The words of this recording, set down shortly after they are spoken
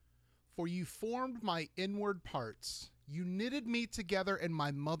For you formed my inward parts. You knitted me together in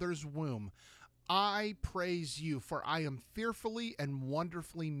my mother's womb. I praise you, for I am fearfully and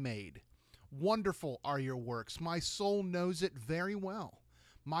wonderfully made. Wonderful are your works. My soul knows it very well.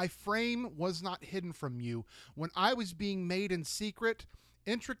 My frame was not hidden from you when I was being made in secret,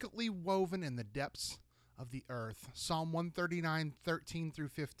 intricately woven in the depths of the earth. Psalm 139:13 through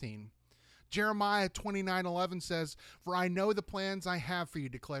 15. Jeremiah 29:11 says, For I know the plans I have for you,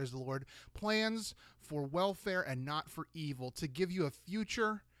 declares the Lord, plans for welfare and not for evil, to give you a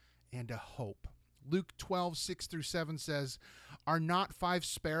future and a hope. Luke 12:6 through 7 says, Are not 5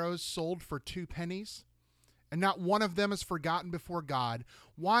 sparrows sold for 2 pennies? And not one of them is forgotten before God.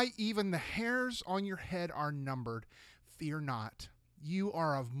 Why, even the hairs on your head are numbered. Fear not. You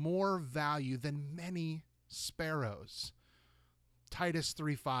are of more value than many sparrows. Titus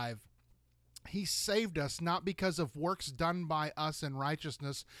 3:5. He saved us not because of works done by us in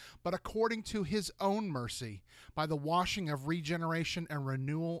righteousness, but according to his own mercy, by the washing of regeneration and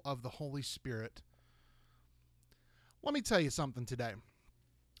renewal of the Holy Spirit. Let me tell you something today.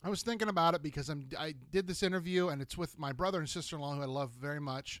 I was thinking about it because I did this interview, and it's with my brother and sister-in-law, who I love very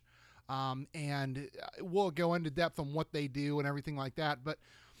much. And we'll go into depth on what they do and everything like that. But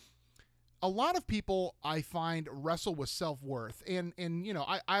a lot of people, I find, wrestle with self-worth. And you know,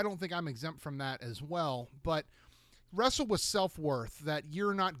 I don't think I'm exempt from that as well. But wrestle with self-worth, that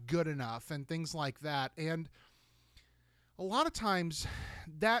you're not good enough and things like that. And a lot of times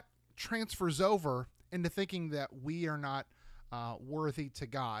that transfers over into thinking that we are not worthy to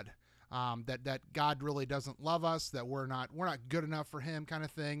God, that God really doesn't love us, that we're not good enough for him, kind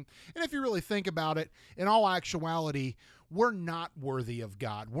of thing. And if you really think about it, in all actuality, we're not worthy of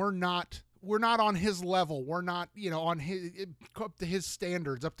God. We're not on his level. We're not, on his, up to his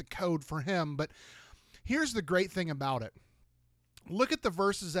standards, up to code for him. But here's the great thing about it. Look at the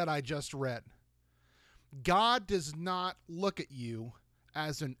verses that I just read. God does not look at you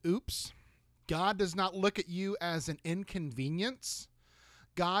as an oops. God does not look at you as an inconvenience.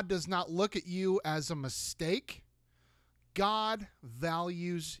 God does not look at you as a mistake. God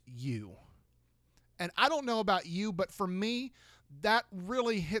values you. And I don't know about you, but for me, that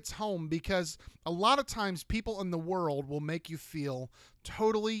really hits home, because a lot of times people in the world will make you feel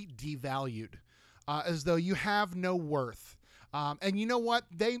totally devalued, as though you have no worth. And you know what?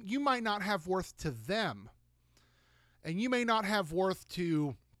 You might not have worth to them. And you may not have worth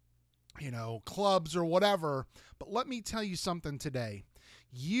to clubs or whatever. But let me tell you something today.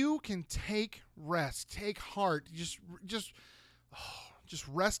 You can take rest, take heart, just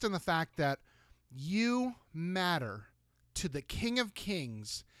rest in the fact that you matter to the King of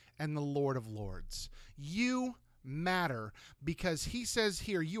Kings and the Lord of Lords. You matter because he says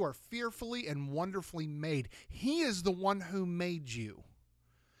here, you are fearfully and wonderfully made. He is the one who made you.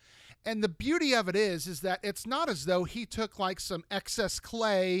 And the beauty of it is that it's not as though he took like some excess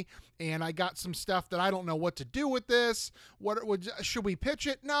clay and I got some stuff that I don't know what to do with this. Should we pitch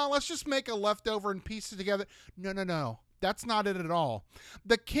it? No, let's just make a leftover and piece it together. No. That's not it at all.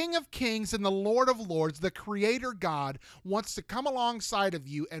 The King of Kings and the Lord of Lords, the Creator God, wants to come alongside of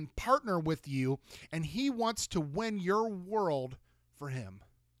you and partner with you, and he wants to win your world for him.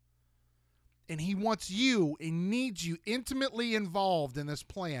 And he wants you and needs you intimately involved in this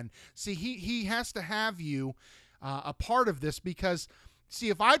plan. See, he has to have you a part of this, because, see,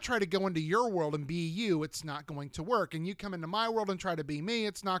 if I try to go into your world and be you, it's not going to work. And you come into my world and try to be me,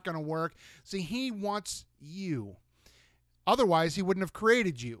 it's not going to work. See, he wants you. Otherwise, he wouldn't have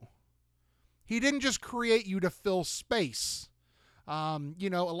created you. He didn't just create you to fill space. A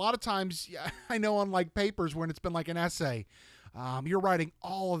lot of times, I know on like papers when it's been like an essay, you're writing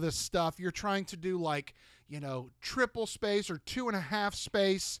all of this stuff. You're trying to do like, triple space or 2.5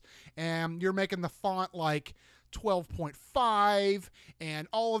 space, and you're making the font like 12.5 and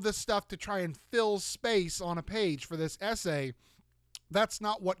all of this stuff to try and fill space on a page for this essay. That's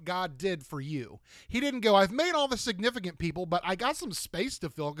not what God did for you. He didn't go, I've made all the significant people, but I got some space to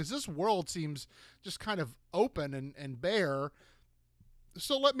fill because this world seems just kind of open and bare.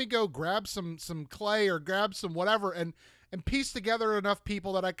 So let me go grab some clay or grab some whatever and piece together enough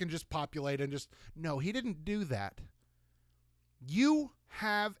people that I can just populate and just... No, he didn't do that. You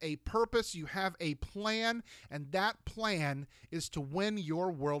have a purpose, you have a plan, and that plan is to win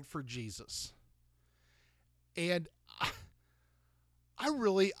your world for Jesus. And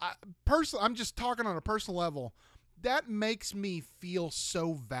personally, I'm just talking on a personal level, that makes me feel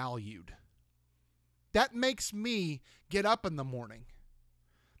so valued. That makes me get up in the morning.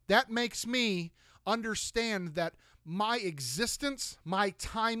 That makes me understand that my existence, my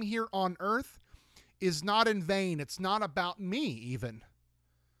time here on earth is not in vain. It's not about me even.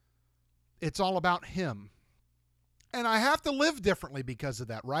 It's all about him. And I have to live differently because of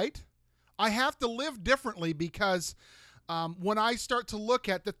that, right? I have to live differently because when I start to look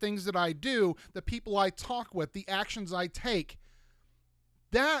at the things that I do, the people I talk with, the actions I take,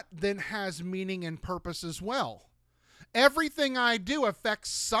 that then has meaning and purpose as well. Everything I do affects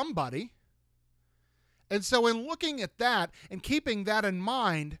somebody. And so in looking at that and keeping that in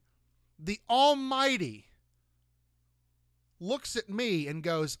mind, the Almighty looks at me and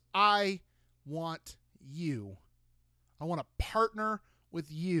goes, I want you. I want to partner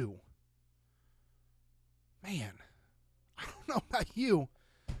with you. Man, I don't know about you,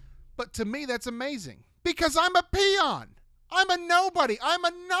 but to me that's amazing because I'm a peon. I'm a nobody. I'm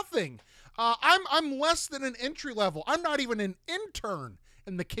a nothing. I'm less than an entry level. I'm not even an intern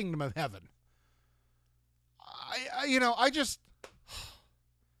in the kingdom of heaven.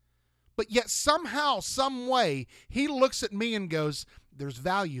 But yet somehow, some way, he looks at me and goes, there's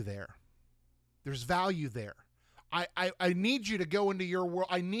value there. There's value there. I need you to go into your world.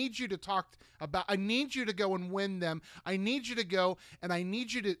 I need you to I need you to go and win them. I need you to go and I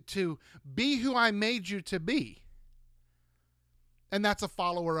need you to be who I made you to be. And that's a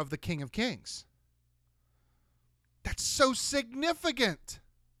follower of the King of Kings. That's so significant.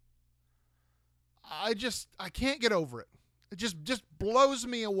 I can't get over it. It just blows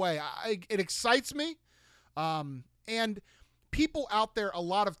me away. It excites me. And people out there a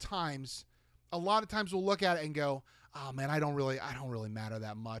lot of times will look at it and go, oh man, I don't really matter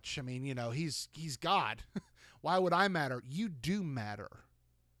that much. I mean, he's God. Why would I matter? You do matter.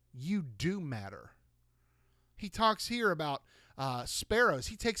 You do matter. He talks here about sparrows.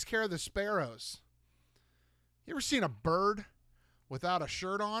 He takes care of the sparrows. You ever seen a bird without a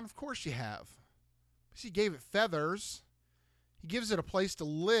shirt on? Of course you have. He gave it feathers. He gives it a place to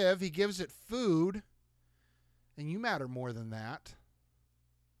live. He gives it food. And you matter more than that.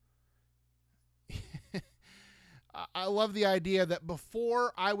 I love the idea that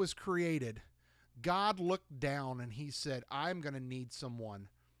before I was created, God looked down and he said, I'm going to need someone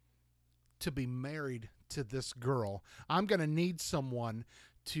to be married to this girl. I'm going to need someone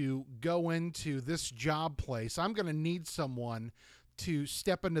to go into this job place. I'm going to need someone to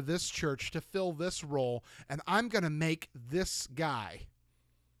step into this church, to fill this role. And I'm going to make this guy,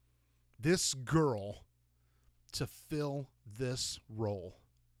 this girl, to fill this role.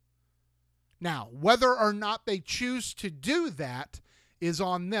 Now, whether or not they choose to do that is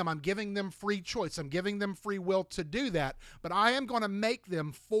on them. I'm giving them free choice. I'm giving them free will to do that. But I am going to make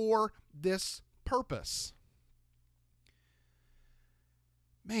them for this purpose.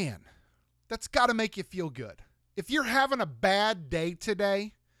 Man, that's got to make you feel good. If you're having a bad day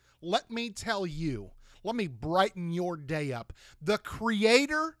today, let me tell you, let me brighten your day up. The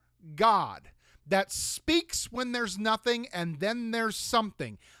Creator God that speaks when there's nothing and then there's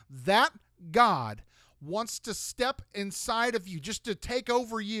something, that God wants to step inside of you, just to take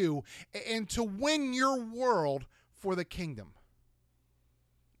over you and to win your world for the kingdom.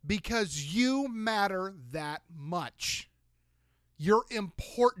 Because you matter that much. You're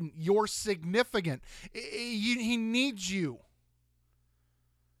important. You're significant. He needs you.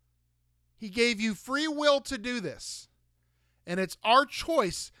 He gave you free will to do this. And it's our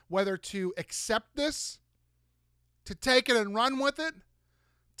choice whether to accept this, to take it and run with it,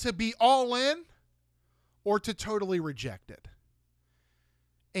 to be all in, or to totally reject it.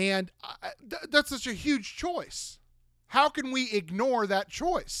 And that's such a huge choice. How can we ignore that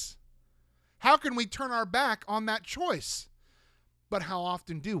choice? How can we turn our back on that choice? But how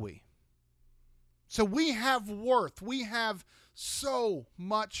often do we? So we have worth. We have so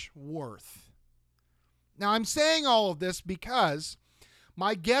much worth. Now, I'm saying all of this because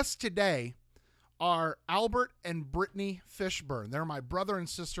my guests today are Albert and Brittany Fishburn. They're my brother and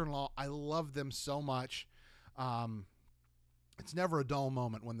sister-in-law. I love them so much. It's never a dull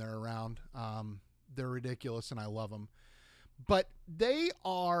moment when they're around. They're ridiculous, and I love them. But they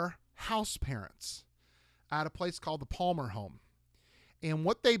are house parents at a place called the Palmer Home. And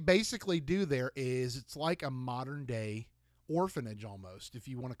what they basically do there is it's like a modern day orphanage almost, if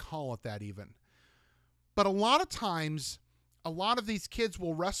you want to call it that even. But a lot of times, a lot of these kids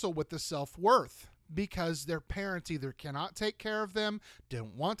will wrestle with the self-worth because their parents either cannot take care of them,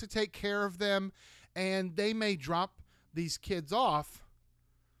 don't want to take care of them, and they may drop these kids off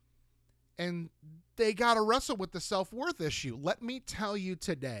and they got to wrestle with the self-worth issue. Let me tell you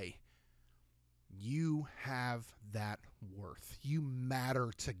today, you have that worth. You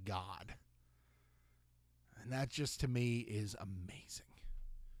matter to God. And that just to me is amazing.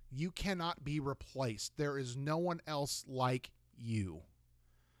 You cannot be replaced. There is no one else like you.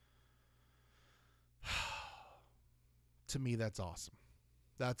 To me, that's awesome.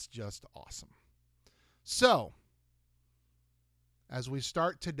 That's just awesome. So, as we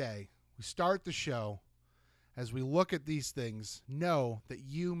start today, we start the show, as we look at these things, know that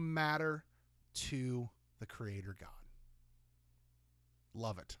you matter to the Creator God.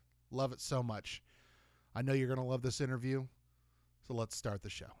 Love it. Love it so much. I know you're going to love this interview, so let's start the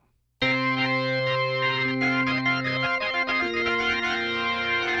show.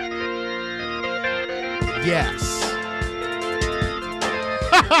 Yes.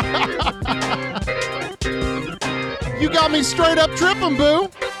 You got me straight up tripping, boo.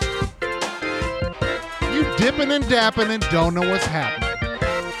 You dipping and dapping and don't know what's happening.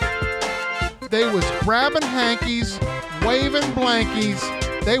 They was grabbing hankies, waving blankies.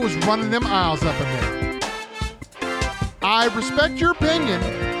 They was running them aisles up in there. I respect your opinion,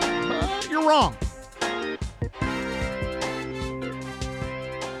 but you're wrong.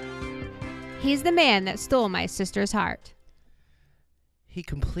 He's the man that stole my sister's heart. He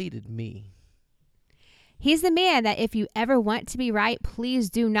completed me. He's the man that if you ever want to be right, please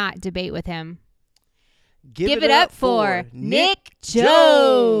do not debate with him. Give it up for Nick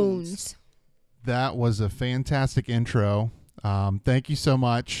Jones. That was a fantastic intro. Thank you so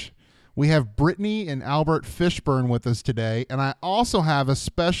much. We have Brittany and Albert Fishburn with us today, and I also have a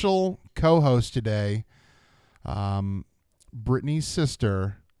special co-host today, Brittany's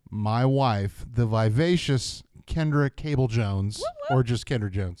sister, my wife, the vivacious Kendra Cable Jones, Woo woo. or just Kendra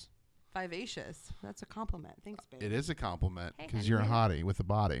Jones. Vivacious. That's a compliment. Thanks, babe. It is a compliment Hey, because honey. you're a hottie with a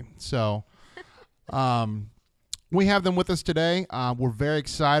body. So we have them with us today. We're very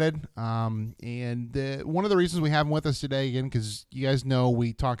excited. And one of the reasons we have them with us today, again, because you guys know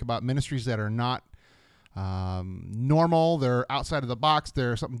we talk about ministries that are not normal. They're outside of the box.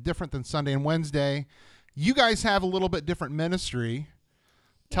 They're something different than Sunday and Wednesday. You guys have a little bit different ministry.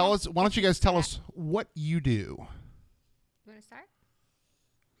 Tell us, why don't you guys tell us what you do? You want to start?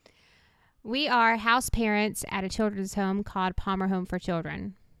 We are house parents at a children's home called Palmer Home for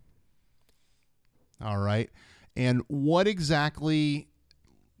Children. All right. And what exactly,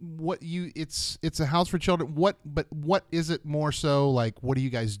 it's a house for children. What is it more so like, what do you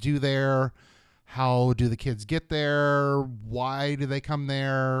guys do there? How do the kids get there? Why do they come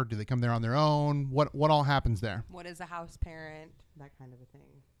there? Do they come there on their own? What all happens there? What is a house parent? That kind of a thing.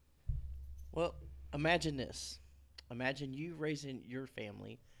 Well, imagine this. Imagine you raising your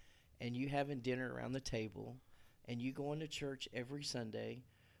family and you having dinner around the table and you going to church every Sunday,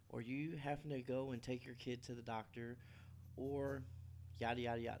 or you having to go and take your kid to the doctor, or yada,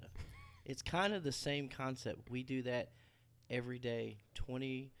 yada, yada. It's kind of the same concept. We do that every day,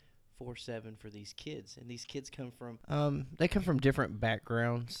 24/7 for these kids. And these kids come from, they come from different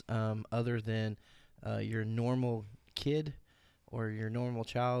backgrounds other than your normal kid or your normal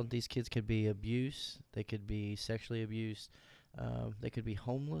child. These kids could be abused. They could be sexually abused. They could be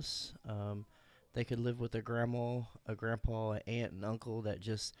homeless. They could live with a grandma, a grandpa, an aunt, and uncle that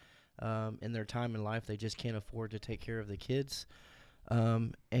just, in their time in life, they just can't afford to take care of the kids.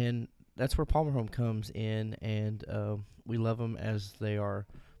 And that's where Palmer Home comes in, and we love them as they are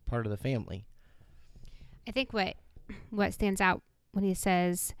part of the family. I think what stands out when he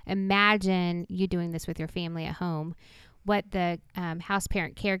says, imagine you doing this with your family at home. What the house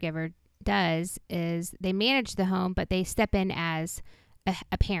parent caregiver does is they manage the home, but they step in as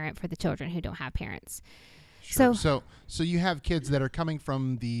a parent for the children who don't have parents. Sure. So you have kids that are coming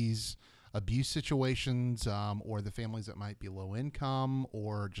from these abuse situations, or the families that might be low income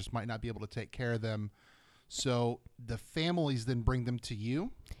or just might not be able to take care of them. So the families then bring them to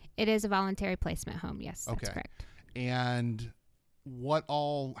you? It is a voluntary placement home. Yes, Okay. that's correct. And what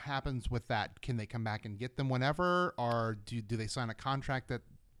all happens with that? Can they come back and get them whenever, or do they sign a contract that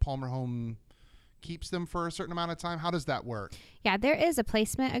Palmer Home keeps them for a certain amount of time? How does that work? Yeah, there is a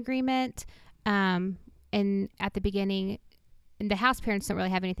placement agreement. And at the beginning, and the house parents don't really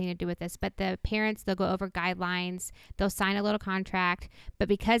have anything to do with this, but the parents, they'll go over guidelines. They'll sign a little contract. But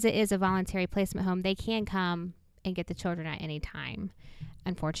because it is a voluntary placement home, they can come and get the children at any time,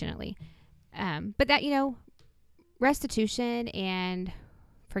 unfortunately. But that, restitution and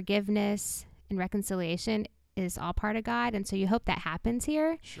forgiveness and reconciliation is all part of God. And so you hope that happens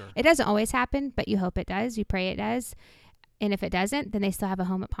here. Sure. It doesn't always happen, but you hope it does. You pray it does. And if it doesn't, then they still have a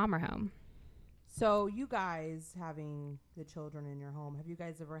home at Palmer Home. So you guys having the children in your home, have you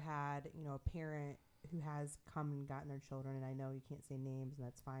guys ever had, a parent who has come and gotten their children? And I know you can't say names, and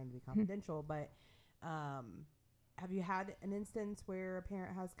that's fine to be confidential, but have you had an instance where a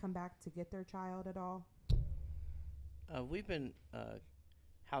parent has come back to get their child at all? We've been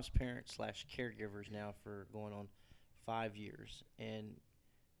house parents / caregivers now for going on 5 years. And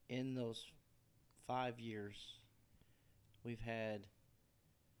in those 5 years, we've had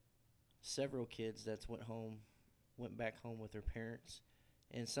several kids that's went back home with their parents.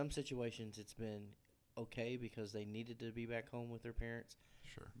 In some situations, it's been okay because they needed to be back home with their parents.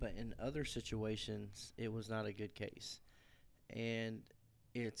 Sure. But in other situations, it was not a good case, and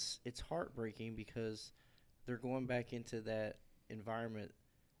it's heartbreaking because they're going back into that environment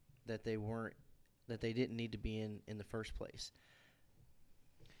that they didn't need to be in the first place.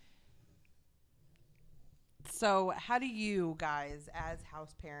 So, how do you guys, as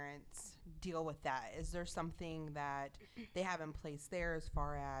house parents, deal with that? Is there something that they have in place there as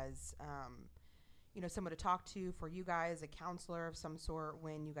far as, someone to talk to for you guys, a counselor of some sort,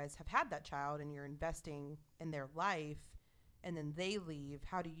 when you guys have had that child and you're investing in their life and then they leave?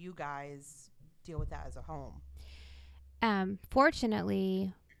 How do you guys deal with that as a home?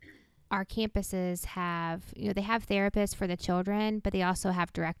 Fortunately, our campuses have, they have therapists for the children, but they also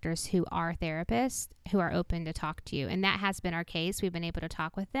have directors who are therapists who are open to talk to you. And that has been our case. We've been able to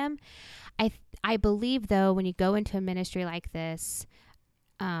talk with them. I believe, though, when you go into a ministry like this,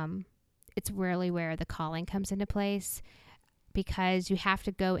 it's really where the calling comes into place, because you have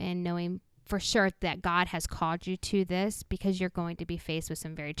to go in knowing for sure that God has called you to this, because you're going to be faced with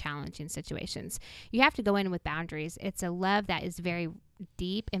some very challenging situations. You have to go in with boundaries. It's a love that is very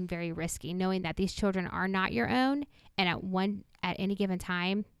deep and very risky, knowing that these children are not your own, and at any given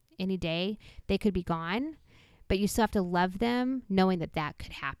time, any day, they could be gone, but you still have to love them knowing that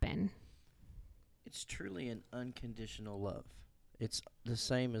could happen. It's truly an unconditional love. It's the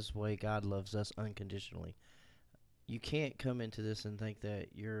same as the way God loves us unconditionally. You can't come into this and think that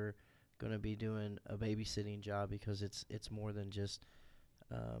you're going to be doing a babysitting job, because it's more than just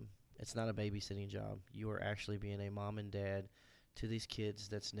it's not a babysitting job. You are actually being a mom and dad to these kids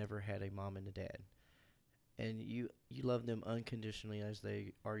that's never had a mom and a dad, and you love them unconditionally as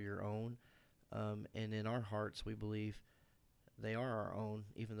they are your own, and in our hearts we believe they are our own,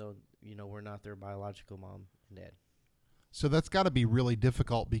 even though we're not their biological mom and dad. So that's got to be really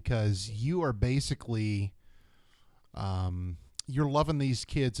difficult, because you are basically you're loving these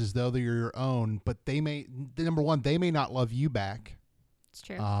kids as though they're your own, but number one, they may not love you back. It's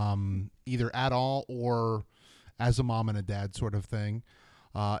true. Either at all or as a mom and a dad sort of thing.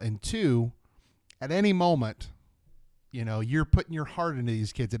 And two, at any moment, you're putting your heart into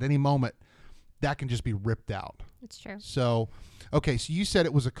these kids. At any moment, that can just be ripped out. It's true. So, okay, so you said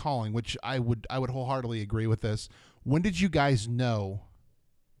it was a calling, which I would wholeheartedly agree with this. When did you guys know?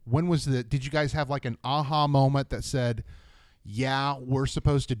 Did you guys have like an aha moment that said, yeah, we're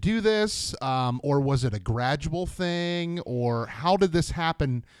supposed to do this? Or was it a gradual thing? Or how did this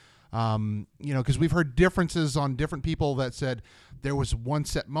happen? Because we've heard differences on different people that said there was one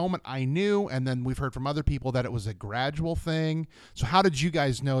set moment I knew, and then we've heard from other people that it was a gradual thing. So how did you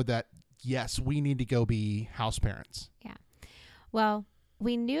guys know that, yes, we need to go be house parents? Yeah. Well,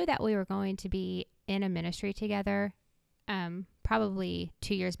 we knew that we were going to be in a ministry together probably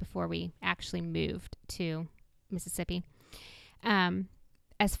 2 years before we actually moved to Mississippi.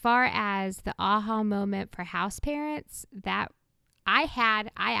 As far as the aha moment for house parents, that I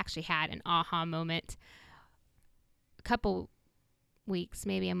actually had an aha moment a couple weeks,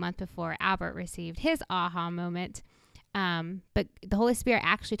 maybe a month before Albert received his aha moment. But the Holy Spirit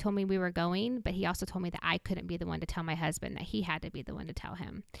actually told me we were going, but he also told me that I couldn't be the one to tell my husband, that he had to be the one to tell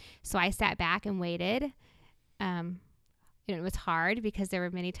him. So I sat back and waited. It was hard because there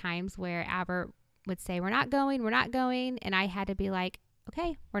were many times where Albert would say, we're not going. And I had to be like,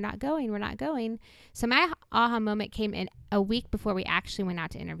 okay, we're not going. So my aha moment came in a week before we actually went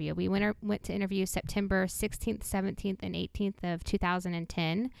out to interview. We went to interview September 16th, 17th, and 18th of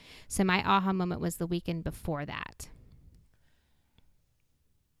 2010. So my aha moment was the weekend before that.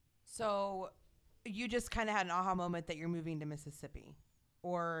 So you just kind of had an aha moment that you're moving to Mississippi,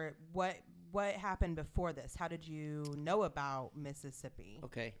 or what happened before this? How did you know about Mississippi?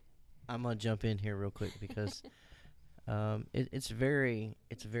 Okay, I'm gonna jump in here real quick because it's very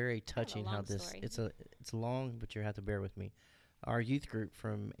touching how this story. it's long, but you have to bear with me. Our youth group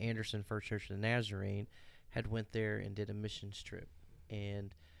from Anderson First Church of the Nazarene had went there and did a missions trip,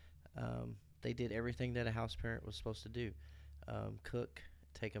 and they did everything that a house parent was supposed to do: cook,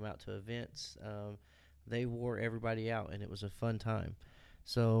 take them out to events. They wore everybody out, and it was a fun time.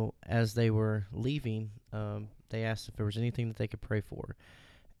 So as they were leaving, they asked if there was anything that they could pray for,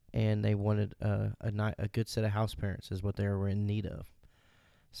 and they wanted a good set of house parents is what they were in need of.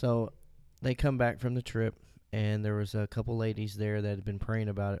 So they come back from the trip, and there was a couple ladies there that had been praying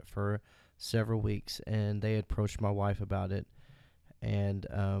about it for several weeks, and they approached my wife about it, and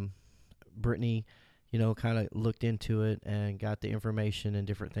Brittany, kind of looked into it and got the information and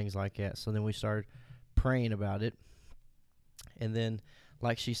different things like that. So then we started praying about it, and then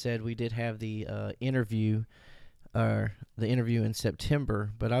like she said, we did have the interview in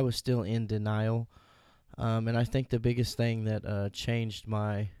September, but I was still in denial. And I think the biggest thing that changed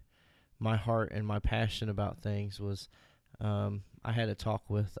my heart and my passion about things was I had a talk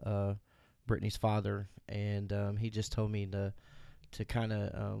with Brittany's father, and he just told me to kind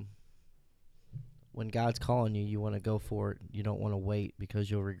of when God's calling you, you want to go for it. You don't want to wait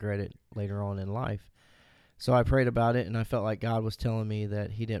because you'll regret it later on in life. So I prayed about it, and I felt like God was telling me that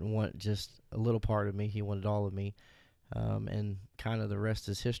he didn't want just a little part of me. He wanted all of me. And kind of the rest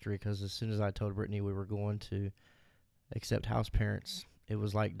is history, because as soon as I told Brittany we were going to accept house parents, it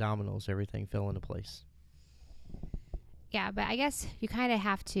was like dominoes. Everything fell into place. Yeah, but I guess you kind of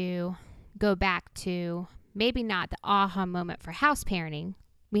have to go back to maybe not the aha moment for house parenting.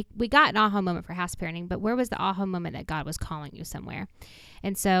 We got an aha moment for house parenting, but where was the aha moment that God was calling you somewhere?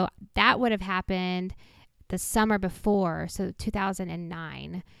 And so that would have happened the summer before, so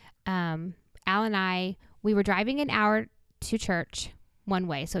 2009. Al and I, we were driving an hour to church one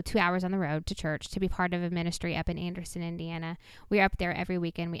way, so 2 hours on the road to church to be part of a ministry up in Anderson, Indiana. We were up there every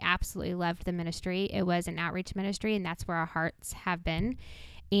weekend. We absolutely loved the ministry. It was an outreach ministry, and that's where our hearts have been.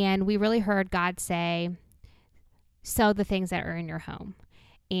 And we really heard God say, sell the things that are in your home.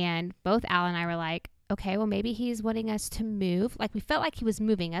 And both Al and I were like, okay, well, maybe he's wanting us to move. Like, we felt like he was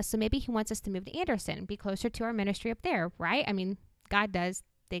moving us, so maybe he wants us to move to Anderson, be closer to our ministry up there, right? I mean, God does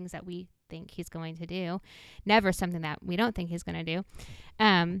things that we think he's going to do, never something that we don't think he's going to do.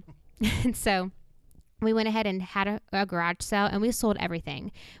 And so we went ahead and had a garage sale, and we sold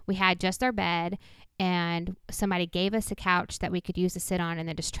everything. We had just our bed, and somebody gave us a couch that we could use to sit on and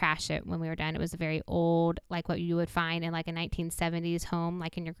then just trash it when we were done. It was a very old, like what you would find in like a 1970s home,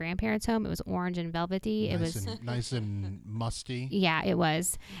 like in your grandparents' home. It was orange and velvety. It was nice and musty. Yeah, it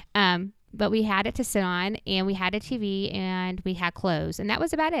was. But we had it to sit on, and we had a TV, and we had clothes, and that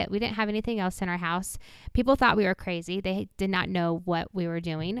was about it. We didn't have anything else in our house. People thought we were crazy. They did not know what we were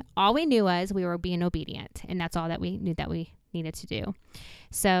doing. All we knew was we were being obedient, and that's all that we knew that we needed to do.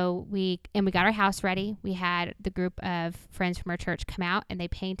 So we got our house ready. We had the group of friends from our church come out, and they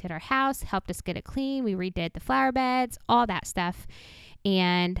painted our house, helped us get it clean. We redid the flower beds, all that stuff.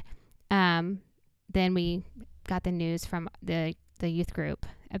 And then we got the news from the youth group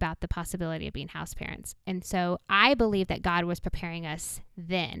about the possibility of being house parents. And so I believe that God was preparing us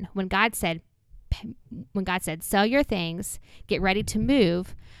then. When God said, sell your things, get ready to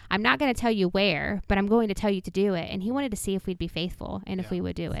move, I'm not going to tell you where, but I'm going to tell you to do it. And he wanted to see if we'd be faithful and if we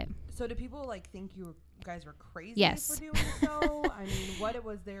would do it. So do people like think you guys were crazy Yes. for doing so? I mean, what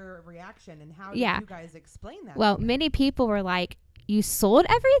was their reaction, and how did you guys explain that? Well, many people were like, you sold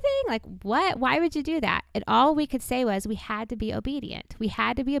everything? Like, what? Why would you do that? And all we could say was we had to be obedient. We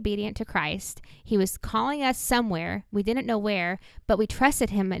had to be obedient to Christ. He was calling us somewhere. We didn't know where, but we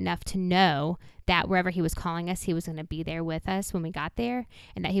trusted him enough to know that wherever he was calling us, he was going to be there with us when we got there,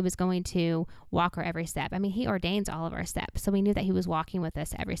 and that he was going to walk our every step. I mean, he ordains all of our steps. So we knew that he was walking with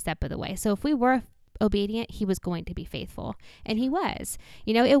us every step of the way. So if we were obedient, he was going to be faithful, and he was.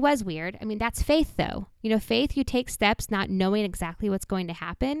 It was weird. I mean, that's faith, though. Faith, you take steps not knowing exactly what's going to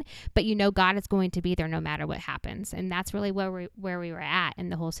happen, but God is going to be there no matter what happens, and that's really where we were at in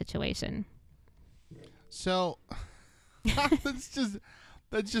the whole situation. So that's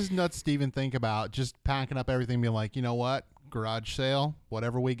just nuts to even think about. Just packing up everything, being like, you know what, garage sale,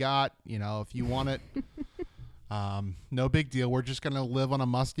 whatever we got. If you want it, no big deal. We're just gonna live on a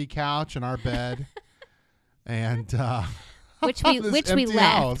musty couch in our bed. And which we left.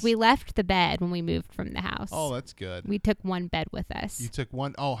 House. We left the bed when we moved from the house. Oh, that's good. We took one bed with us. You took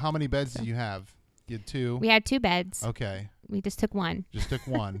one? Oh, how many beds did you have? You had two? We had two beds. Okay. We just took one. Just took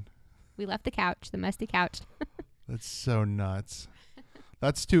one. We left the couch, the musty couch. That's so nuts.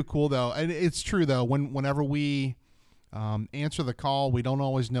 That's too cool, though. And it's true, though. Whenever we answer the call, we don't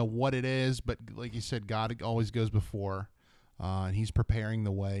always know what it is, but like you said, God always goes before. And he's preparing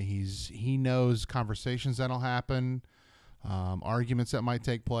the way. He knows conversations that'll happen, arguments that might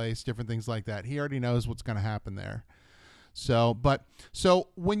take place, different things like that. He already knows what's going to happen there. So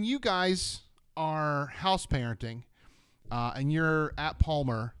when you guys are house parenting and you're at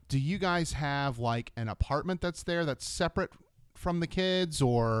Palmer, do you guys have like an apartment that's there that's separate from the kids,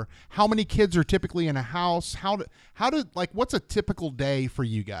 or how many kids are typically in a house? What's a typical day for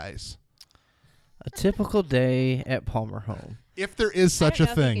you guys? A typical day at Palmer home. If there is such a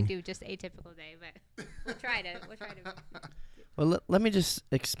thing. I don't know if we can do just a typical day, but we'll try to. Well, let me just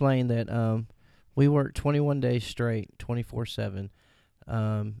explain that we work 21 days straight, 24/7,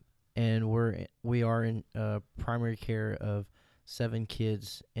 and we are in primary care of 7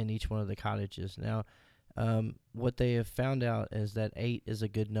 kids in each one of the cottages. Now, What they have found out is that 8 is a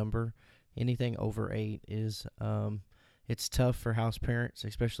good number. Anything over 8 is it's tough for house parents,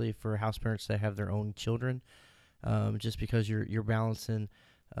 especially for house parents that have their own children, just because you're balancing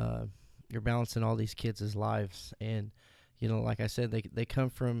all these kids' lives. And like I said, they come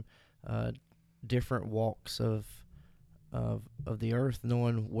from different walks of the earth,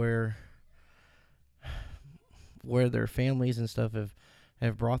 knowing where their families and stuff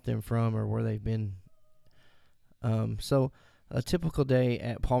have brought them from, or where they've been. So a typical day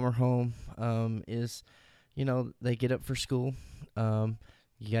at Palmer Home is, they get up for school.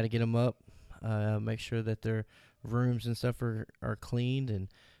 You got to get them up, make sure that their rooms and stuff are cleaned, and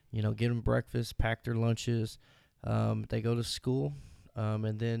get them breakfast, pack their lunches. They go to school,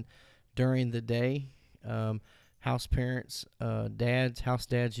 and then during the day, house parents, house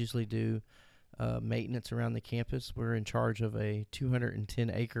dads usually do maintenance around the campus. We're in charge of a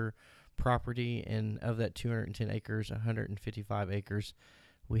 210-acre property, and of that 210 acres, 155 acres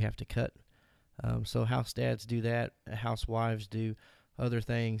we have to cut. So house dads do that. Housewives do other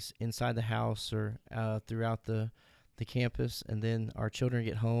things inside the house or throughout the campus, and then our children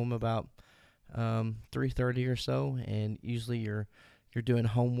get home about 3:30 or so, and usually you're doing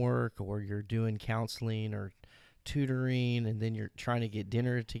homework, or you're doing counseling or tutoring, and then you're trying to get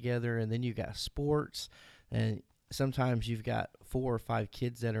dinner together, and then you got sports, and sometimes you've got 4 or 5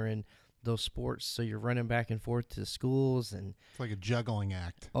 kids that are in those sports, so you're running back and forth to schools, and It's like a juggling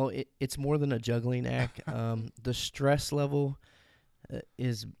act. oh, it's more than a juggling act. The stress level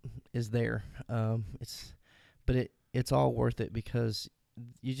is there. It's all worth it, because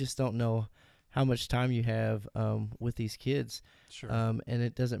you just don't know how much time you have with these kids. Sure. And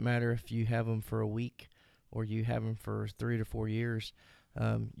it doesn't matter if you have them for a week or you have them for 3 to 4 years.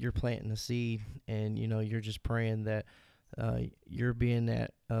 You're planting a seed, and you're just praying that you're being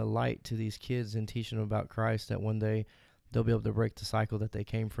that light to these kids and teaching them about Christ, that one day they'll be able to break the cycle that they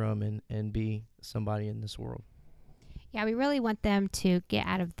came from and be somebody in this world. Yeah, we really want them to get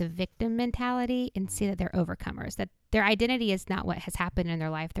out of the victim mentality and see that they're overcomers, that their identity is not what has happened in their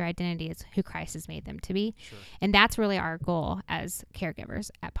life. Their identity is who Christ has made them to be. Sure. And that's really our goal as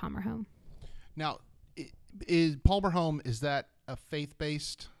caregivers at Palmer Home. Now, is Palmer Home, is that a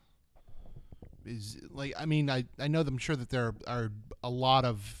faith-based? I know I'm sure that there are a lot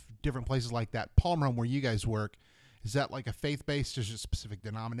of different places like that. Palmer Home, where you guys work, is that like a faith-based? Is it a specific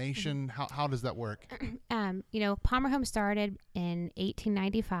denomination? How does that work? Palmer Home started in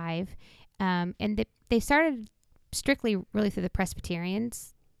 1895, and they started strictly really through the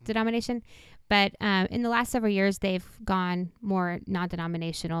Presbyterians denomination. But in the last several years, they've gone more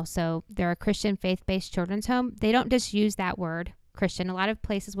non-denominational. So they're a Christian faith-based children's home. They don't just use that word, Christian. A lot of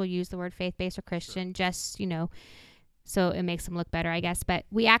places will use the word faith-based or Christian, just, so it makes them look better, I guess. But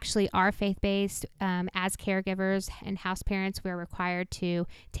we actually are faith-based. As caregivers and house parents, we're required to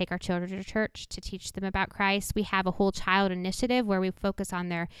take our children to church to teach them about Christ. We have a whole child initiative where we focus on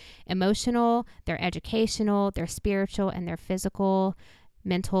their emotional, their educational, their spiritual, and their physical,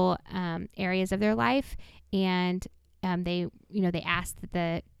 mental areas of their life. And they ask that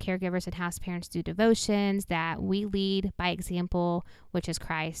the caregivers and house parents do devotions, that we lead by example, which is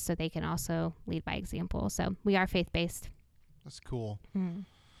Christ, so they can also lead by example. So we are faith-based. That's cool.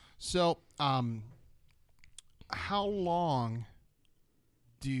 So, how long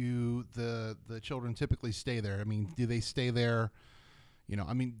do the children typically stay there? I mean, do they stay there?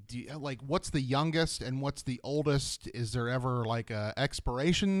 What's the youngest and what's the oldest? Is there ever like a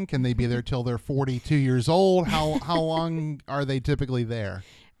expiration? Can they be there till they're 42 years old? How long are they typically there?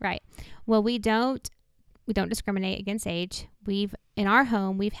 Right. Well, we don't discriminate against age. In our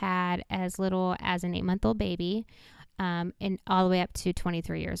home, we've had as little as an 8-month-old baby, and all the way up to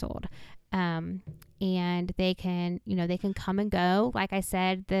 23 years old. And they can come and go. Like I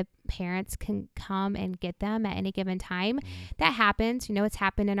said, the parents can come and get them at any given time. That happens. It's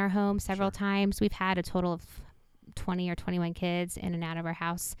happened in our home several times. We've had a total of 20 or 21 kids in and out of our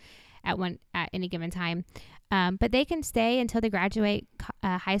house at any given time. But they can stay until they graduate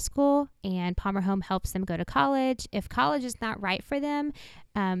high school, and Palmer Home helps them go to college. If college is not right for them,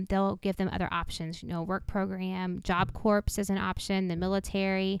 they'll give them other options, work program, Job Corps is an option, the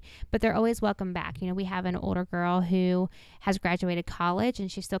military, but they're always welcome back. We have an older girl who has graduated college,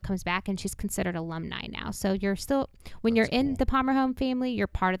 and she still comes back, and she's considered alumni now. So you're still, when you're in the Palmer Home family, you're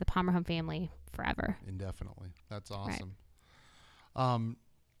part of the Palmer Home family forever. Indefinitely. That's awesome. Right.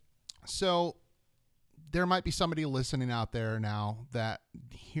 So there might be somebody listening out there now that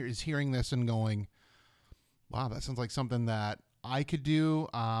is hearing this and going, wow, that sounds like something that I could do,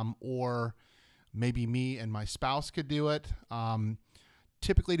 or maybe me and my spouse could do it.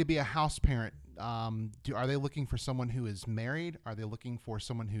 Typically, to be a house parent, Are they looking for someone who is married? Are they looking for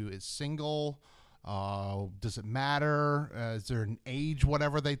someone who is single? Does it matter? Is there an age,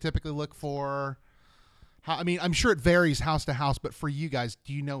 whatever they typically look for? I mean, I'm sure it varies house to house, but for you guys,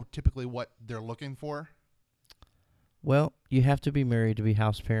 do you know typically what they're looking for? Well, you have to be married to be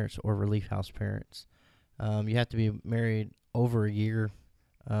house parents or relief house parents. You have to be married over a year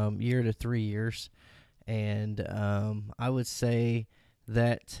to 3 years. And I would say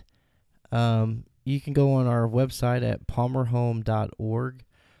that you can go on our website at palmerhome.org,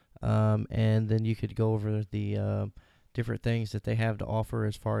 and then you could go over the different things that they have to offer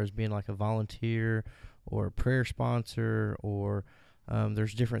as far as being like a volunteer or a prayer sponsor, or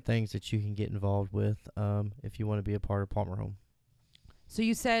there's different things that you can get involved with if you want to be a part of Palmer Home. So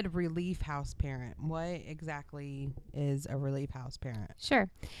you said relief house parent. What exactly is a relief house parent? Sure.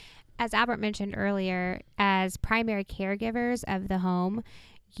 As Albert mentioned earlier, as primary caregivers of the home,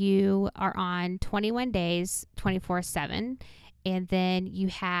 you are on 21 days, 24/7, and then you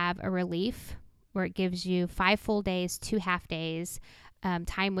have a relief where it gives you 5 full days, 2 half days,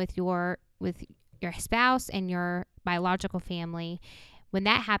 time with your spouse and your biological family. When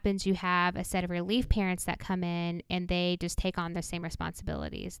that happens, you have a set of relief parents that come in, and they just take on the same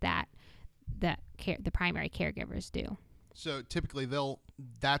responsibilities that the primary caregivers do. So typically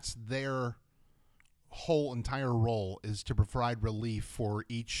that's their whole entire role is to provide relief for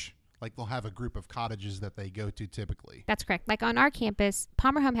each, like they'll have a group of cottages that they go to typically. That's correct. Like on our campus,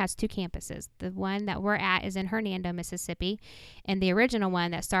 Palmer Home has 2 campuses. The one that we're at is in Hernando, Mississippi, and the original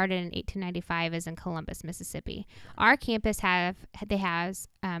one that started in 1895 is in Columbus, Mississippi. Our campus has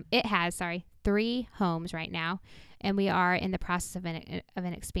 3 homes right now, and we are in the process of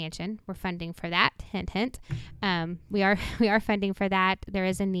an expansion. We're funding for that. Hint, hint. We are funding for that. There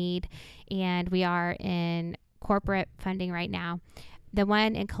is a need, and we are in corporate funding right now. The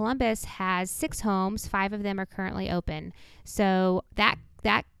one in Columbus has 6 homes. 5 of them are currently open. So that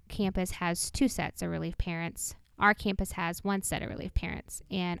campus has 2 sets of relief parents. Our campus has 1 set of relief parents,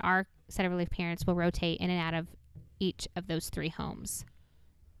 and our set of relief parents will rotate in and out of each of those 3 homes.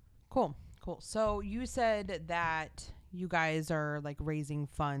 Cool. So you said that you guys are like raising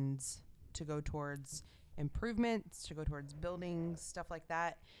funds to go towards improvements, to go towards buildings, stuff like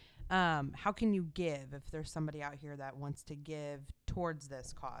that. How can you give if there's somebody out here that wants to give towards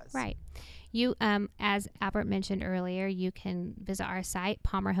this cause? Right. You, as Albert mentioned earlier, you can visit our site,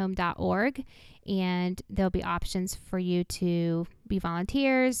 palmerhome.org, and there'll be options for you to be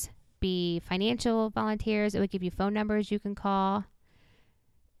volunteers, be financial volunteers. It would give you phone numbers you can call.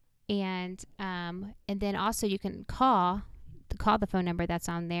 And then also you can call the phone number that's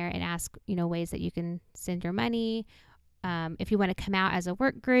on there and ask, ways that you can send your money. If you want to come out as a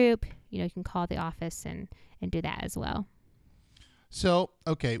work group, you can call the office and do that as well. So,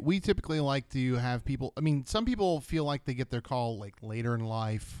 okay, we typically like to have people, some people feel like they get their call like later in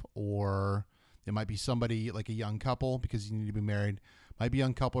life, or it might be somebody like a young couple because you need to be married. Might be a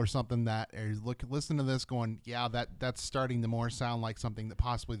young couple or something that is listen to this going, yeah, that's starting to more sound like something that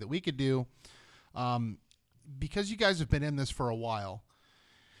possibly that we could do. Because you guys have been in this for a while,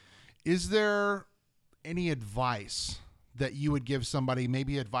 is there any advice that you would give somebody,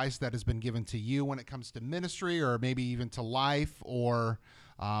 maybe advice that has been given to you when it comes to ministry or maybe even to life, or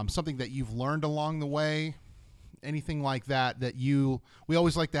something that you've learned along the way? Anything like that we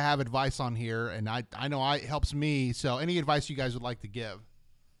always like to have advice on here, and I know it helps me. So any advice you guys would like to give?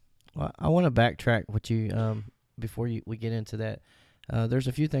 Well, I want to backtrack what you before we get into that. There's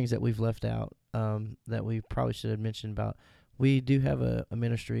a few things that we've left out that we probably should have mentioned about. We do have a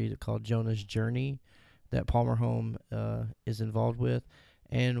ministry called Jonah's Journey that Palmer Home is involved with,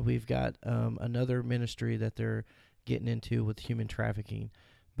 and we've got another ministry that they're getting into with human trafficking.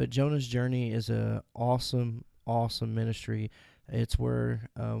 But Jonah's Journey is a awesome ministry. It's where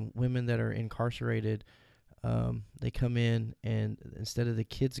women that are incarcerated, they come in, and instead of the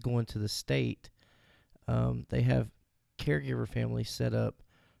kids going to the state, they have caregiver families set up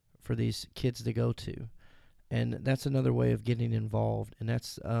for these kids to go to. And that's another way of getting involved. And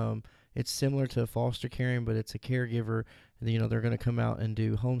that's it's similar to foster caring, but it's a caregiver. They're going to come out and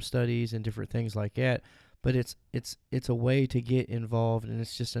do home studies and different things like that. But it's a way to get involved, and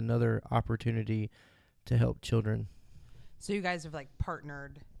it's just another opportunity to help children. So you guys have like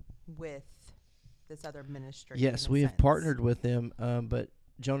partnered with this other ministry? Yes, we have partnered with them, but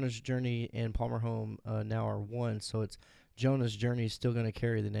Jonah's Journey and Palmer Home now are one. So it's Jonah's Journey is still going to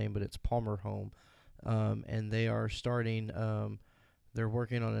carry the name, but it's Palmer Home, and they are starting. They're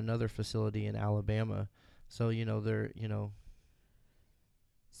working on another facility in Alabama. So they're.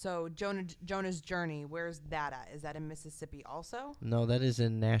 So Jonah's Journey, where's that at? Is that in Mississippi also? No, that is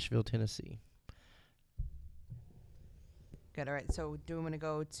in Nashville, Tennessee. Good. All right. So do we want to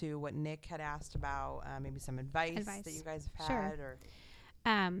go to what Nick had asked about, maybe some advice that you guys have had? Sure.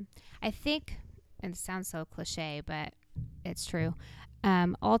 I think, and it sounds so cliche, but it's true.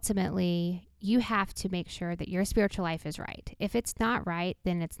 Ultimately, you have to make sure that your spiritual life is right. If it's not right,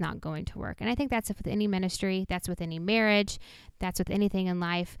 then it's not going to work. And I think that's with any ministry, that's with any marriage, that's with anything in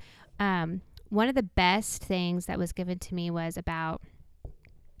life. One of the best things that was given to me was about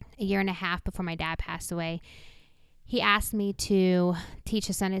a year and a half before my dad passed away. He asked me to teach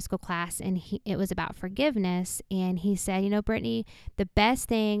a Sunday school class, and it was about forgiveness. And he said, Brittany, the best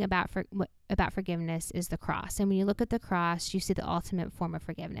thing about forgiveness is the cross. And when you look at the cross, you see the ultimate form of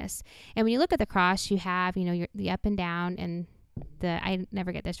forgiveness. And when you look at the cross, you have, the up and down, and I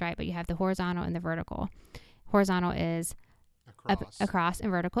never get this right, but you have the horizontal and the vertical. Horizontal is across, and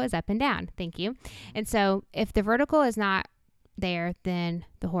vertical is up and down. Thank you. And so if the vertical is not there, then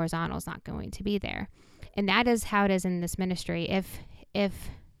the horizontal is not going to be there. And that is how it is in this ministry. If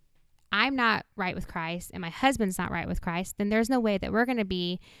I'm not right with Christ and my husband's not right with Christ, then there's no way that we're going to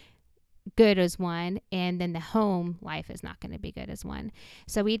be good as one, and then the home life is not going to be good as one.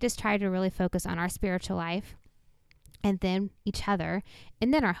 So we just try to really focus on our spiritual life, and then each other,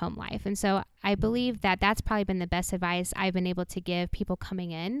 and then our home life. And so I believe that that's probably been the best advice I've been able to give people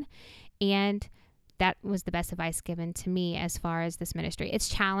coming in, and that was the best advice given to me as far as this ministry. It's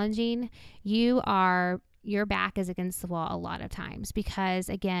challenging. Your back is against the wall a lot of times because,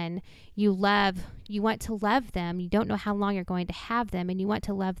 again, you want to love them. You don't know how long you're going to have them, and you want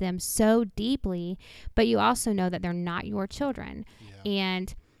to love them so deeply, but you also know that they're not your children. Yeah.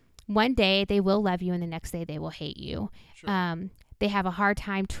 And one day they will love you, and the next day they will hate you. Sure. They have a hard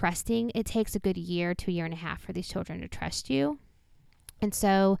time trusting. It takes a good year to a year and a half for these children to trust you. And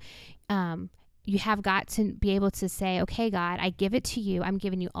so, you have got to be able to say, okay, God, I give it to you. I'm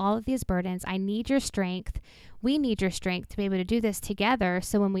giving you all of these burdens. I need your strength. We need your strength to be able to do this together.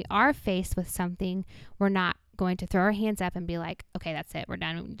 So when we are faced with something, we're not going to throw our hands up and be like, okay, that's it. We're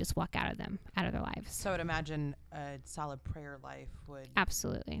done. And we just walk out of their lives. So I would imagine a solid prayer life would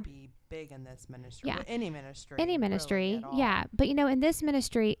absolutely be big in this ministry. Yeah. Any ministry. Really, yeah. But in this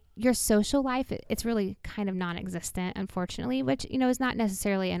ministry, your social life, it's really kind of non-existent, unfortunately, which, is not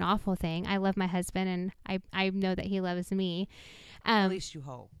necessarily an awful thing. I love my husband, and I know that he loves me. At least you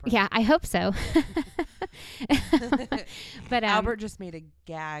hope. Right? Yeah, I hope so. But Albert just made a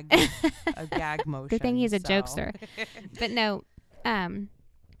gag motion. Good thing he's a jokester. But no,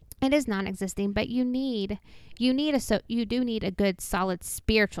 it is non-existing. But you do need a good, solid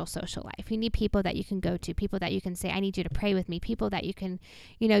spiritual social life. You need people that you can go to, people that you can say, I need you to pray with me, people that you can,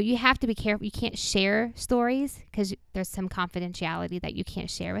 you have to be careful. You can't share stories because there's some confidentiality that you can't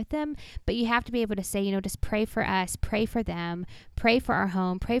share with them. But you have to be able to say, just pray for us, pray for them, pray for our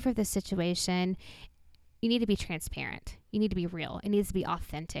home, pray for this situation. You need to be transparent. You need to be real. It needs to be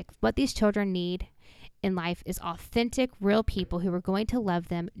authentic. What these children need in life is authentic, real people who are going to love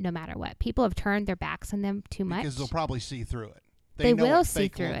them no matter what. People have turned their backs on them too much. Because they'll probably see through it. They know will what see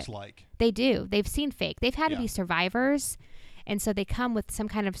fake through looks it. Like. They do. They've seen fake. They've had to be survivors. And so they come with some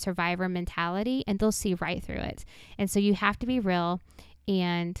kind of survivor mentality, and they'll see right through it. And so you have to be real.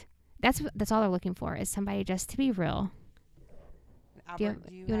 And that's all they're looking for, is somebody just to be real. Albert,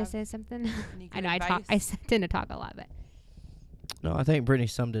 do you want to say something? I know advice? I tend to talk a lot, but No, I think Brittany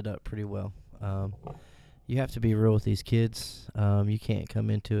summed it up pretty well. You have to be real with these kids. You can't come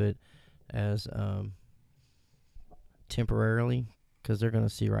into it as temporarily, because they're going to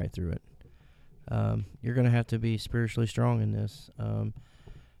see right through it. You're going to have to be spiritually strong in this,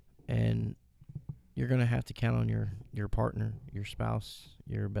 and you're going to have to count on your partner, your spouse,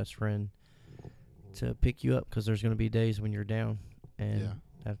 your best friend to pick you up, because there's going to be days when you're down. And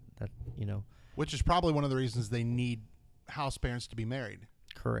that which is probably one of the reasons they need house parents to be married.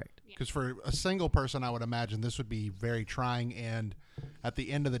 Correct. Because for a single person, I would imagine this would be very trying. And at the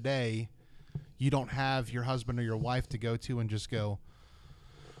end of the day, you don't have your husband or your wife to go to and just go,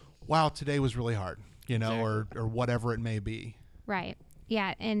 wow, today was really hard, Exactly. or whatever it may be. right.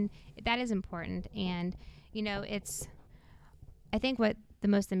 Yeah. And that is important. And, I think what the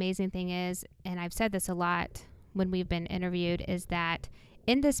most amazing thing is, and I've said this a lot when we've been interviewed, is that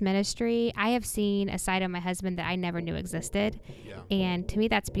in this ministry, I have seen a side of my husband that I never knew existed. Yeah. And to me,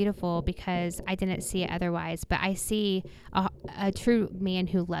 that's beautiful because I didn't see it otherwise. But I see a true man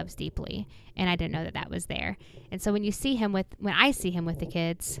who loves deeply, and I didn't know that was there. And so when I see him with the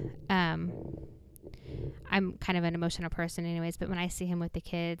kids, I'm kind of an emotional person anyways, but when I see him with the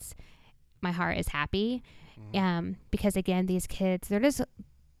kids, my heart is happy. Because again, these kids,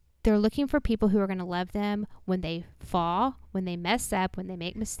 they're looking for people who are going to love them when they fall, when they mess up, when they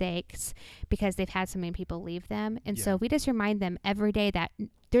make mistakes, because they've had so many people leave them. And so we just remind them every day that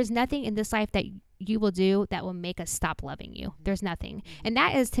there's nothing in this life that you will do that will make us stop loving you. There's nothing. And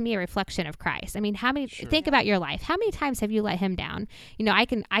that is, to me, a reflection of Christ. I mean, think about your life. How many times have you let him down? You know, I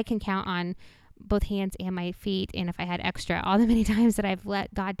can count on both hands and my feet, and if I had extra, all the many times that I've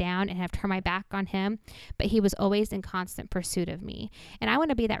let God down and have turned my back on him, but he was always in constant pursuit of me. And I want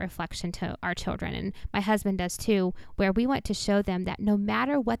to be that reflection to our children, and my husband does too, where we want to show them that no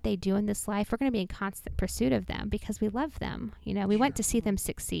matter what they do in this life, we're going to be in constant pursuit of them because we love them. You know, we want to see them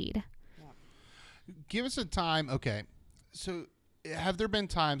succeed. Give us a time. Okay. So have there been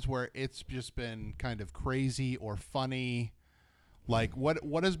times where it's just been kind of crazy or funny? Like,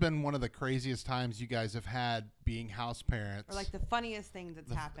 what has been one of the craziest times you guys have had being house parents? Or like the funniest thing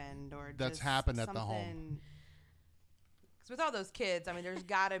that's happened, or that's just happened at the home. Because with all those kids, I mean, there's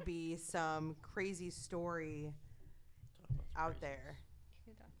got to be some crazy story out there.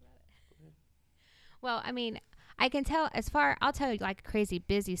 Well, I mean, I can tell I'll tell you like a crazy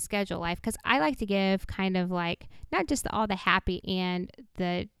busy schedule life, because I like to give kind of like not just all the happy and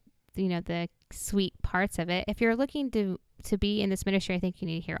the sweet parts of it. If you're looking to be in this ministry, I think you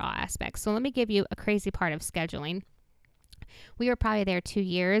need to hear all aspects. So let me give you a crazy part of scheduling. We were probably there 2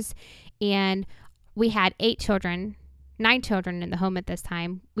 years, and we had 9 children in the home at this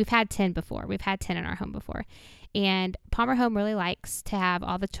time. We've had 10 before. We've had 10 in our home before. And Palmer Home really likes to have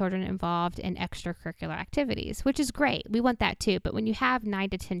all the children involved in extracurricular activities, which is great. We want that too. But when you have 9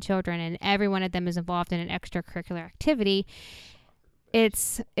 to 10 children and every one of them is involved in an extracurricular activity,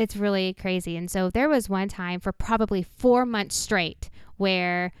 it's really crazy. And so there was one time for probably 4 months straight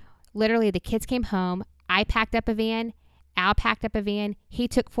where literally the kids came home. I packed up a van. Al packed up a van. He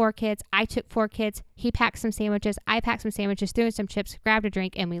took 4 kids. I took 4 kids. He packed some sandwiches. I packed some sandwiches, threw in some chips, grabbed a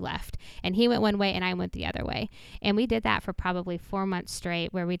drink, and we left. And he went one way and I went the other way. And we did that for probably 4 months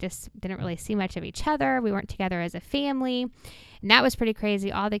straight, where we just didn't really see much of each other. We weren't together as a family. And that was pretty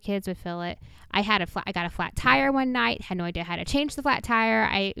crazy. All the kids would feel it. I got a flat tire one night, had no idea how to change the flat tire.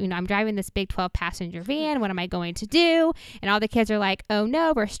 I'm driving this big 12-passenger van. What am I going to do? And all the kids are like, oh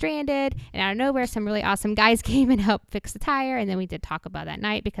no, we're stranded. And out of nowhere, some really awesome guys came and helped fix the tire. And then we did talk about that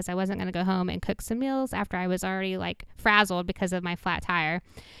night, because I wasn't going to go home and cook some meals after I was already like frazzled because of my flat tire.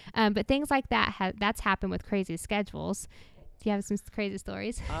 But things like that, that's happened with crazy schedules. Do you have some crazy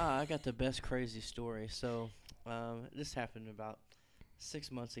stories? I got the best crazy story. So this happened about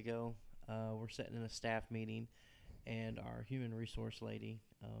 6 months ago. We're sitting in a staff meeting, and our human resource lady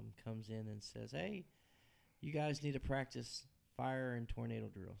comes in and says, hey, you guys need to practice fire and tornado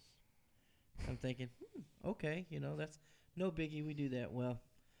drills. I'm thinking, okay, that's no biggie. We do that. Well,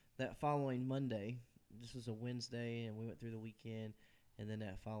 that following Monday, this was a Wednesday, and we went through the weekend, and then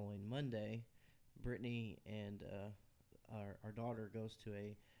that following Monday, Brittany and our daughter goes to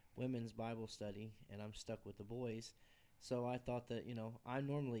a women's Bible study, and I'm stuck with the boys. So I thought that, I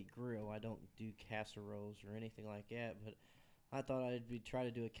normally grill. I don't do casseroles or anything like that, but I thought I'd try to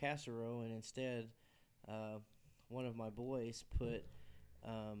do a casserole, and instead one of my boys put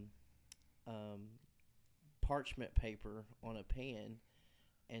parchment paper on a pan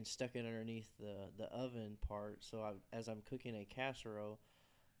and stuck it underneath the oven part. So as I'm cooking a casserole,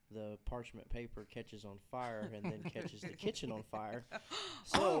 the parchment paper catches on fire and then catches the kitchen on fire.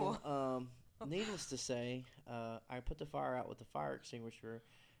 So needless to say, I put the fire out with the fire extinguisher,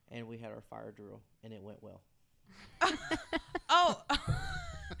 and we had our fire drill, and it went well.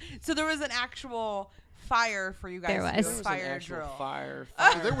 So there was an actual fire for you guys. There was. To do There a was fire an actual drill. fire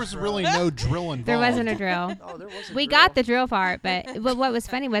So there was drill. really no drill involved. There wasn't a drill. Oh, there was a We drill. got the drill part, but what was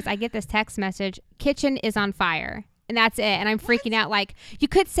funny was I get this text message, kitchen is on fire. And that's it. And I'm freaking out. Like, you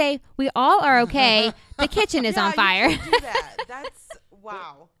could say, we all are okay. The kitchen is on fire. You can do that. That's,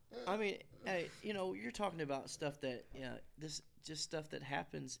 wow. I mean, you're talking about stuff that, this just stuff that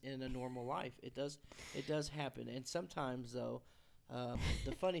happens in a normal life. It does happen. And sometimes, though,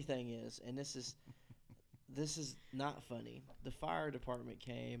 the funny thing is, and this is not funny. The fire department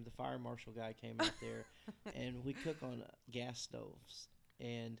came, the fire marshal guy came out there, and we cook on gas stoves.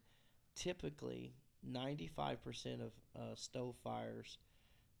 And typically, 95% of stove fires,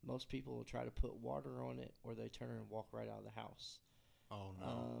 most people will try to put water on it, or they turn and walk right out of the house. Oh,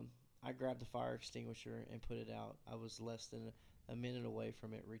 no. I grabbed the fire extinguisher and put it out. I was less than a minute away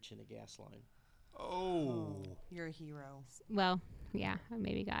from it reaching the gas line. Oh. You're a hero. Well, yeah,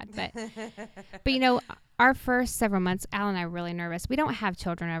 maybe God. But our first several months, Al and I were really nervous. We don't have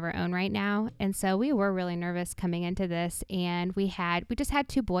children of our own right now. And so we were really nervous coming into this. And we just had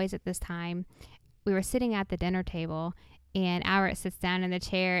 2 boys at this time. We were sitting at the dinner table, and Albert sits down in the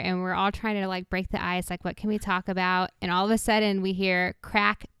chair, and we're all trying to like break the ice, like what can we talk about? And all of a sudden we hear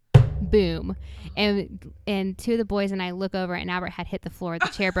crack, boom, and two of the boys and I look over, and Albert had hit the floor. The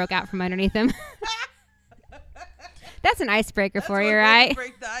chair broke out from underneath him. That's an icebreaker for you, right?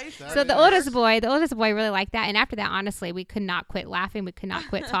 Break the ice. So the oldest boy really liked that, and after that, honestly, we could not quit laughing. We could not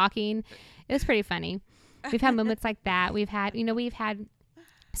quit talking. It was pretty funny. We've had moments like that. We've had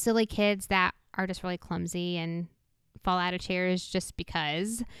silly kids that are just really clumsy and fall out of chairs just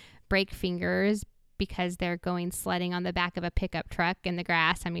because, break fingers because they're going sledding on the back of a pickup truck in the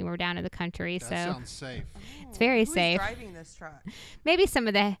grass. I mean, we're down in the country, That so sounds safe. it's very Who's safe. driving this truck? Maybe some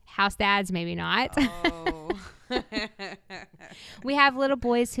of the house dads, maybe not. Oh. We have little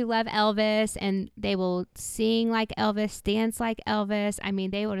boys who love Elvis, and they will sing like Elvis, dance like Elvis. I mean,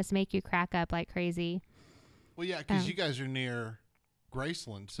 they will just make you crack up like crazy. Well, yeah, because you guys are near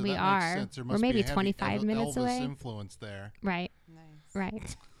Graceland, so We that are. makes sense. There We're must maybe be a heavy 25 minutes Elvis away. influence there. Right, Nice.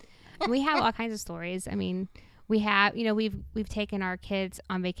 right. We have all kinds of stories. I mean, we have, we've taken our kids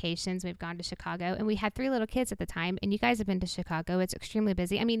on vacations. We've gone to Chicago, and we had 3 little kids at the time. And you guys have been to Chicago. It's extremely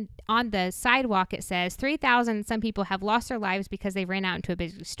busy. I mean, on the sidewalk, it says 3,000 some people have lost their lives because they ran out into a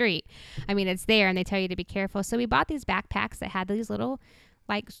busy street. I mean, it's there, and they tell you to be careful. So we bought these backpacks that had these little,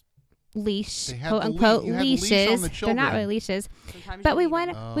 like, leash, They had quote the unquote, you had the leash on leashes. the They're not children. really leashes. Sometimes But you we need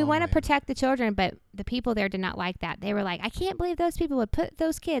want them. to we Oh, want to man. protect the children, but the people there did not like that. They were like, I can't believe those people would put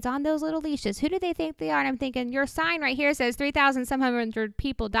those kids on those little leashes. Who do they think they are? And I'm thinking, your sign right here says 3,000 some hundred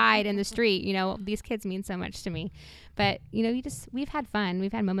people died in the street. These kids mean so much to me. But we've had fun.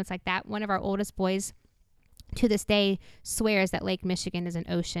 We've had moments like that. One of our oldest boys to this day swears that Lake Michigan is an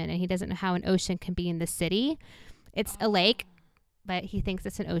ocean, and he doesn't know how an ocean can be in the city. It's a lake, but he thinks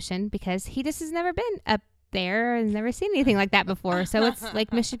it's an ocean because he just has never been up there and never seen anything like that before. So it's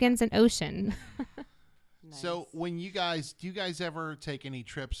Lake Michigan's an ocean. So when do you guys ever take any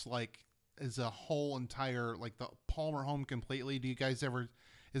trips like as a whole entire, like the Palmer home completely? Is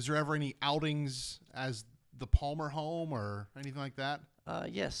there ever any outings as the Palmer home or anything like that?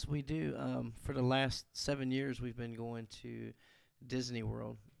 Yes, we do. For the last 7 years, we've been going to Disney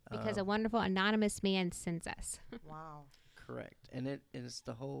World. Because a wonderful anonymous man sends us. Wow. Correct. And it's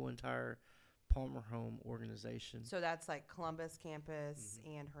the whole entire Palmer Home organization. So that's like Columbus campus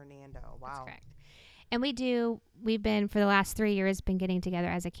and Hernando. Wow. That's correct. And we've been for the last 3 years been getting together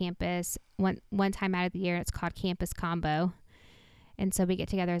as a campus one time out of the year. It's called Campus Combo. And so we get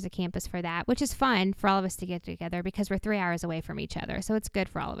together as a campus for that, which is fun for all of us to get together because we're 3 hours away from each other. So it's good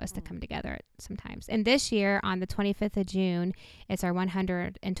for all of us to come together sometimes. And this year on the 25th of June, it's our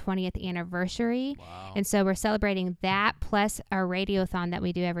 120th anniversary. Wow. And so we're celebrating that plus our radiothon that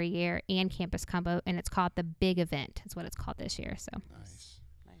we do every year and Campus Combo. And it's called the Big Event is what it's called this year. So Nice.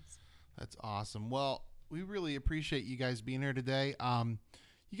 Nice. That's awesome. Well, we really appreciate you guys being here today.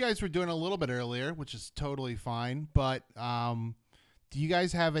 You guys were doing a little bit earlier, which is totally fine. But do you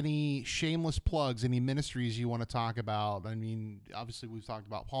guys have any shameless plugs, any ministries you want to talk about? I mean, obviously we've talked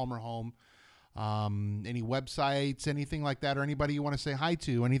about Palmer Home. Any websites, anything like that, or anybody you want to say hi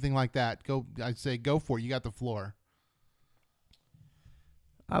to, anything like that? I'd say go for it. You got the floor.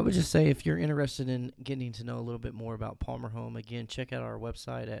 I would just say if you're interested in getting to know a little bit more about Palmer Home, again, check out our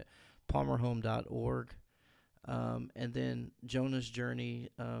website at palmerhome.org. And then Jonah's Journey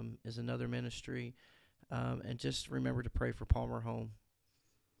is another ministry. And just remember to pray for Palmer Home.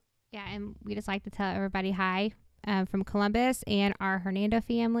 yeah, and we just like to tell everybody hi from Columbus and our Hernando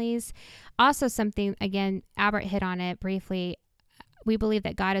families. Also something, again, Albert hit on it briefly. We believe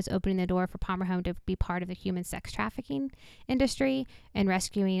that God is opening the door for Palmer Home to be part of the human sex trafficking industry and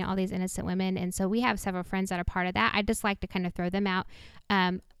rescuing all these innocent women. And so we have several friends that are part of that. I'd just like to kind of throw them out.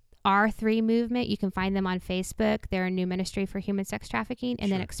 R3 Movement, you can find them on Facebook. They're a new ministry for human sex trafficking.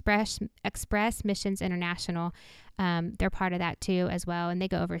 And then Express Missions International, they're part of that too as well. And they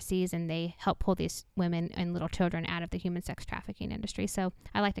go overseas and they help pull these women and little children out of the human sex trafficking industry. So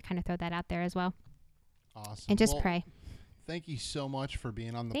I like to kind of throw that out there as well. Awesome. And just Well, pray. Thank you so much for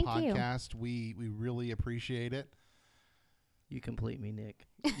being on the Thank you. podcast. We really appreciate it. You complete me, Nick.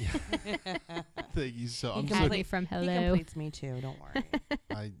 Thank you so. He I'm complete- so. Ashley from He Hello. completes me too. Don't worry.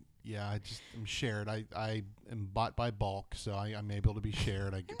 I'm shared. I am bought by bulk, so I'm able to be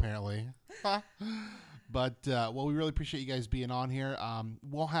shared. Apparently. But we really appreciate you guys being on here.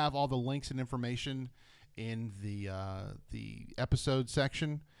 We'll have all the links and information in the episode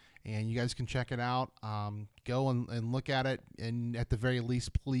section, and you guys can check it out. Go and look at it, and at the very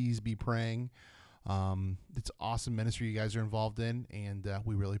least, please be praying. It's awesome ministry you guys are involved in, and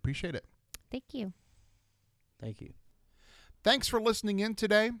we really appreciate it. Thank you. Thank you. Thanks for listening in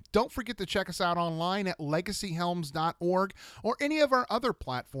today. Don't forget to check us out online at legacyhelms.org or any of our other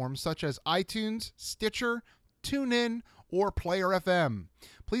platforms such as iTunes, Stitcher, TuneIn, or Player FM.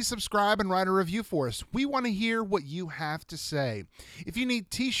 Please subscribe and write a review for us. We want to hear what you have to say. If you need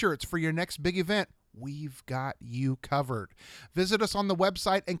t-shirts for your next big event, we've got you covered. Visit us on the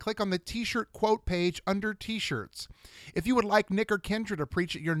website and click on the t-shirt quote page under t-shirts. If you would like Nick or Kendra to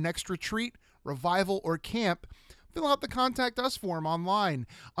preach at your next retreat, revival, or camp, fill out the Contact Us form online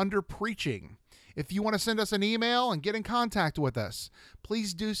under Preaching. If you want to send us an email and get in contact with us,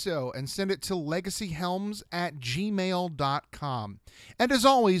 please do so and send it to legacyhelms@gmail.com. And as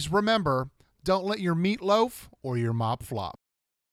always, remember, don't let your meat loaf or your mop flop.